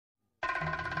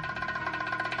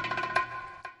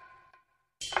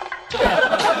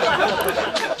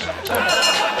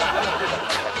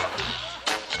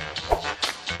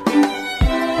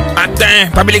Ate,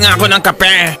 pabili nga ako ng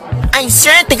kape. Ay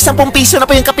sir, tig 10 piso na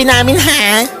po yung kape namin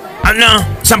ha. Ano?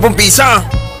 10 piso?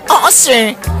 Oo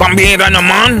sir. Pambihira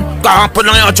naman. Kahapon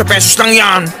lang yung 8 pesos lang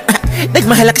yan.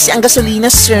 Nagmahal kasi ang gasolina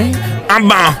sir.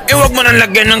 Aba, huwag mo nang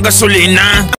lagyan ng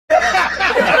gasolina.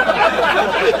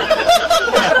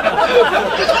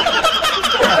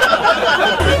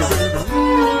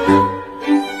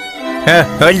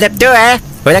 Hold up to ha.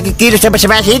 Walang kikilos sa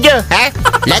basa-basa nyo ha.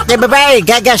 Lahat ng babae,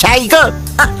 gagasahin ko.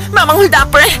 Mamang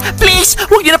Huldapper, please,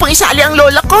 huwag niyo na pang isali ang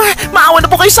lola ko. Maawa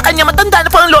na po kayo sa kanya, matanda na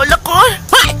po ang lola ko.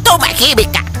 Tumahimik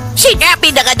ka.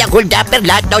 Sinabi na nga ng Huldapper,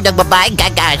 lahat daw ng babae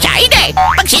gagasahin eh.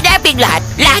 Pag sinabing lahat,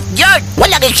 lahat yun.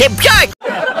 Walang exception.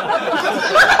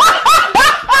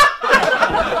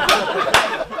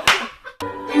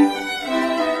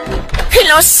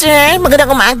 Hello sir,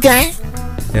 magandang umaga.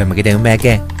 Magandang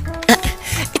umaga.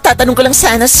 Itatanong ko lang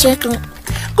sana sir kung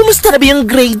kumusta na ba yung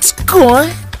grades ko?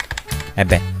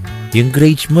 Aba, yung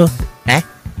grades mo, ha?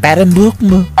 Parang buhok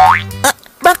mo.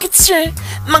 Bakit sir?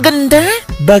 Maganda?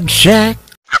 Bagsak.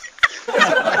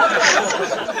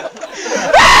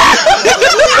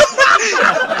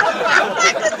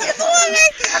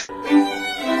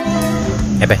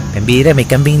 Aba, pambira, may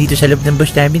kambing dito sa loob ng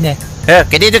bus namin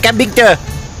kanino kambing to?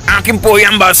 Akin po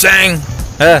yan, bossing.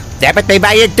 Dapat may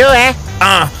bayad to ha?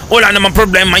 Wala namang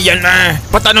problema yan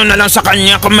Patanong na lang sa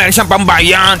kanya kung meron siyang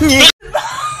pambayad.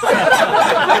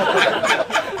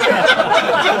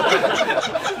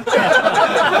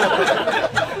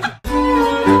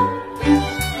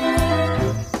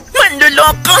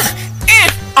 Manloloko!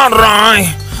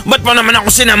 Aray! Ba't mo naman ako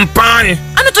sinampal?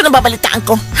 Ano to nababalitaan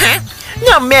ko, ha?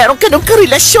 Na meron ka nung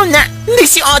karelasyon na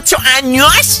 18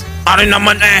 anyos? Aray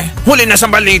naman huli na sa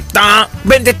balita.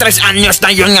 23 anyos na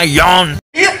yun ngayon.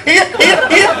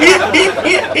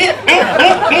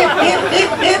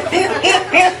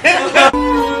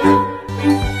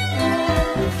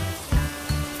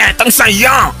 Etong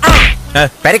saya!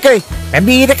 Pare ko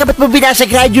pambira ka, ba't mo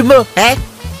binasag radyo mo, ha?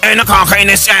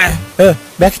 Nakakainis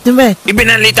Bakit naman?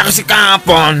 Ibinalita kasi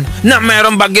kahapon na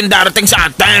merong bagyong darating sa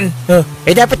atin.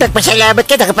 Dapat nagpasalamat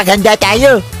ka, nakapaghanda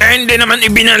tayo. Hindi naman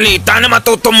ibinalita na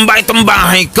matutumba itong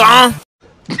bahay ko.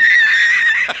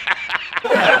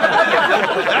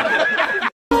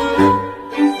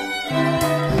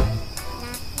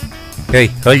 Hoy,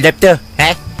 hold up to,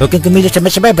 ha? Huwag kang kumilos sa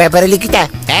masama, babarili kita,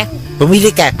 ha?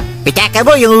 Pumili ka, pitaka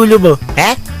mo yung ulo mo,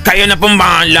 ha? Kayo na pong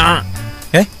bahala.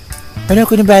 Ano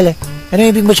ako na bala? Ano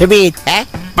ibig mo sabihin, ha?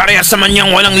 Parehas naman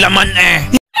yung walang laman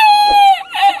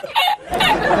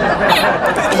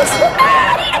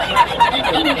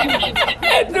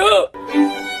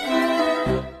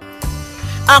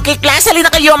Okay, class, halina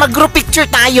kayo, mag-group picture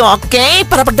tayo, okay?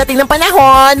 Para pagdating ng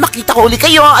panahon, makita ko uli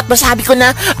kayo at masabi ko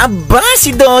na, aba,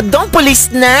 si Dodong,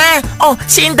 pulis na. Oh,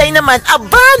 si Inday naman,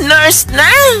 aba, nurse na.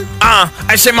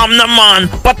 Ay si ma'am naman,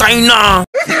 patay na.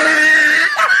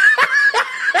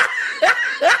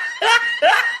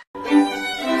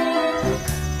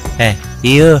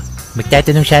 Iyo,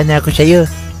 magtatanong sana ako sa'yo.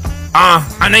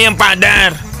 Ano yung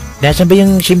father? Nasaan ba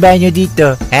yung simbahan nyo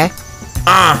dito, ha?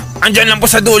 Andyan lang po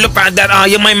sa dulo, father.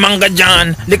 Yung may mangga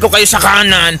dyan. Liko kayo sa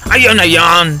kanan. Ayun na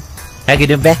yan.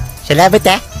 Ganun ba? Salamat,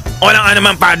 ha? Walang ano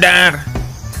man, father.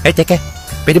 Teka.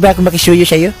 Pwede ba akong makisuyo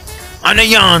sa'yo? Ano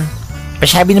yan?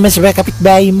 Pasabi naman sa mga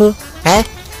kapitbahay mo, ha?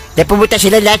 Na pumunta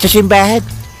sila lahat sa simbahan.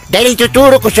 Dahil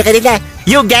ituturo ko sa kanila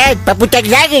yung daan papuntang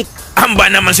langit.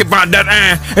 Hamba naman si father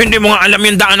Hindi mo nga alam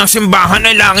yung daan ng simbahan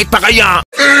ay langit pa kaya.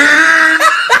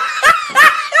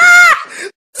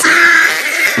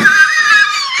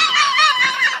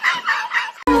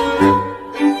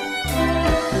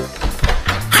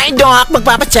 Hi Doc,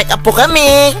 magpapacheck up po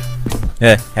kami.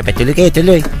 Tuloy kayo,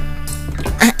 tuloy.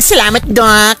 Salamat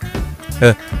Doc.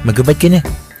 Magubad ka na.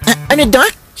 Ano Doc?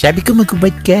 Sabi ko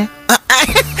magubad ka.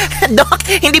 Doc,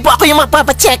 hindi po ako yung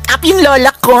magpapacheck up, yung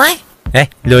lola ko.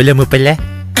 Lola mo pala?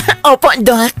 Opo,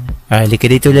 Doc.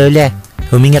 Halika dito, Lola.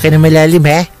 Huminga ka na malalim,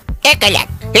 ha? Teka lang,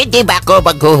 hindi ba ako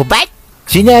maghuhubad?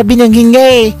 Sinabi ng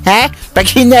hinga ha? Pag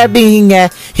sinabing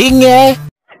hinga, hinga.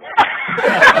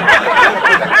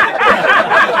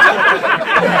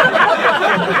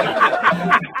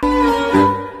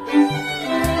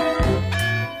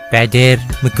 Father,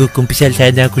 magkukumpisal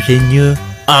sana ako sa inyo.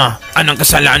 Anong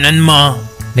kasalanan mo?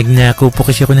 Nagnakaw po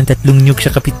kasi ako ng 3 nyug sa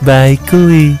kapitbahay ko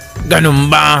Ganun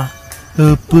ba?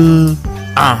 Opo.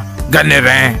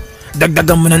 Ganire.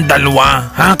 Dagdagan mo ng 2,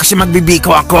 ha? Kasi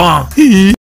magbibiko ako.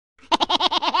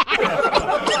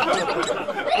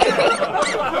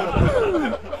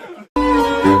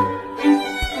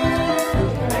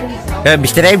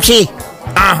 Mr. MC,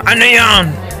 Ano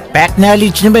yan? fact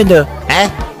knowledge naman, no?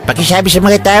 Ha? Pakisabi sa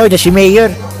mga tao na si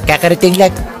Mayor, kakarating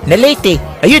lang. Na late,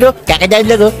 eh. Ayun, oh, kakadaan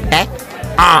lang, oh. Ha?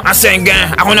 Sige,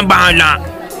 ako na bahala.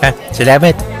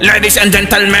 Salamat. Ladies and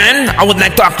gentlemen, I would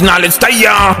like to acknowledge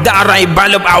the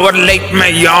arrival of our late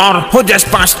mayor who just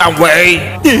passed away.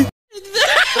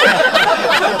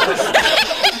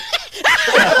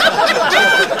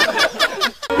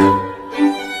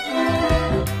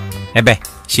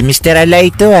 Si Mr. Ala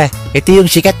ito, Ito yung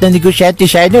sikat na negosyante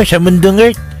sa sa mundong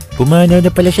Earth. Pumanaw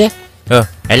na pala siya.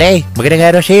 Alay, magandang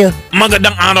araw sa'yo.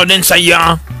 Magandang araw din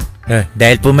sa'yo.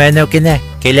 Dahil pumanaw ka na,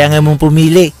 kailangan mong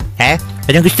pumili. Ha?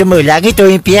 Anong gusto mo, langit o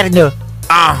impyerno?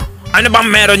 Ano bang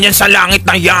meron yan sa langit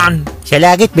na yan? Sa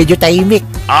langit, medyo tahimik.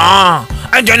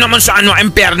 Diyan naman sa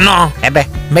impyerno.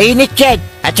 Mainit yan.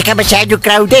 At saka masyadong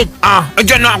crowded.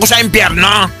 Diyan na ako sa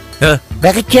impyerno.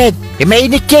 Bakit yan?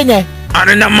 Mainit yan,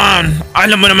 Ano naman?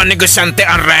 Alam mo naman negosyante,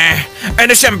 are.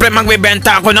 Na siyempre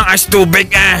magbibenta ako ng ice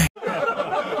tubig,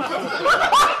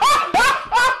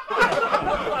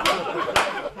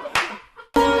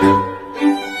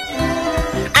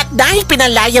 Dahil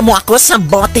pinalaya mo ako sa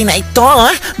bote na ito,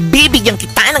 bibigyan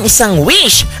kita ng isang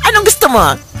wish. Anong gusto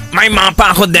mo? May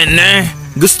mapa ako din,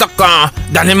 Gusto ko,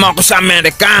 dalhin mo ako sa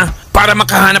Amerika para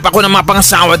makahanap ako ng mga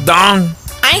pangasawa doon.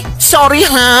 Ay, sorry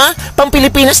ha.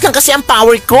 Pang-Pilipinas lang kasi ang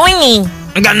power ko, eh.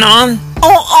 Ganon?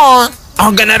 Oo.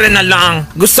 Gana rin na lang.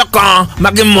 Gusto ko,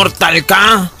 maging mortal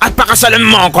ka at pakasalan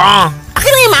mo ko.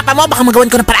 Akin na yung mapa mo, baka magawan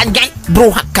ko ng paraan dyan.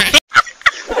 Bruha ka.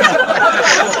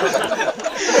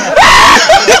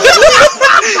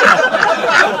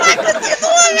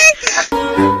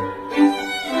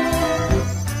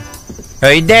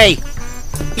 Hoy, Day!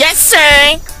 Yes,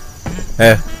 sir!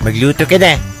 Magluto ka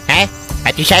na, ha?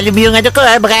 At isalo mo yung ko,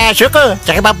 mga aso ko,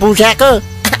 saka mga pusa ko.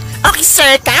 Okay,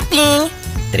 sir. Copy.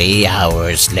 3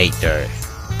 hours later.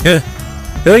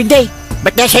 Hoy, Day!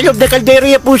 Ba't nasa loob na kaldero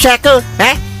yung pusa ko,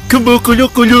 ha?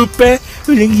 Kumukulo-kulo pa.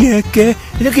 Walang yaka.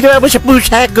 Anong ginawa mo sa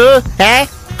pusa ko, ha?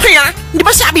 Kaya, di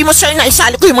ba sabi mo, sir, na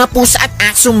isali ko yung mga pusa at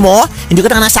aso mo? Hindi ko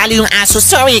na nasali yung aso,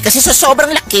 sorry, kasi sa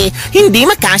sobrang laki, hindi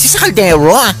magkasi sa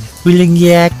kaldero. Walang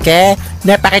yaka.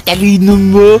 Napakatalino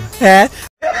mo, ha?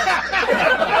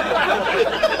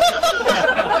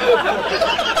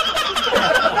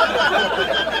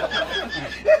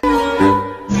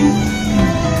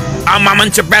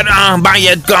 Maman Super,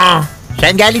 bayad ko.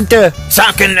 Saan galing to? Sa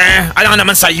akin, alam nga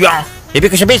naman sa'yo. Ibig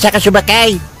ko sabihin, saan ka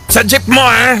sumakay? Sa jeep mo,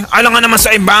 alam nga naman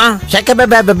sa iba. Saan ka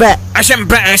bababa?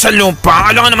 Siyempre, sa lupa.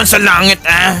 Alam nga naman sa langit,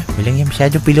 Walang yung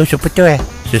masyadong pilosopo to,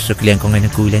 Susuklihan ko nga ng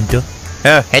kulan to.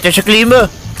 Eto sukli mo.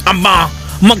 Aba,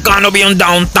 magkano ba yung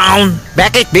downtown?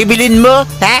 Bakit? Bibilin mo,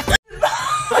 ha?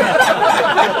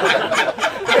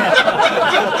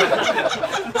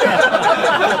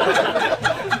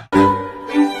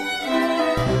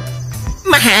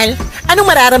 Mahal, anong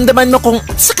mararamdaman mo kung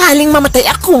sakaling mamatay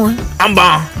ako?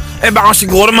 Aba, baka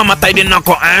siguro mamatay din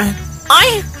ako,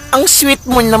 Ay, ang sweet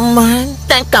mo naman.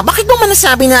 Teka, bakit mo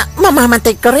manasabi na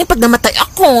mamamatay ka rin pag namatay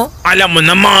ako? Alam mo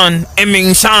naman,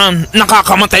 minsan,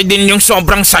 nakakamatay din yung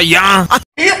sobrang saya.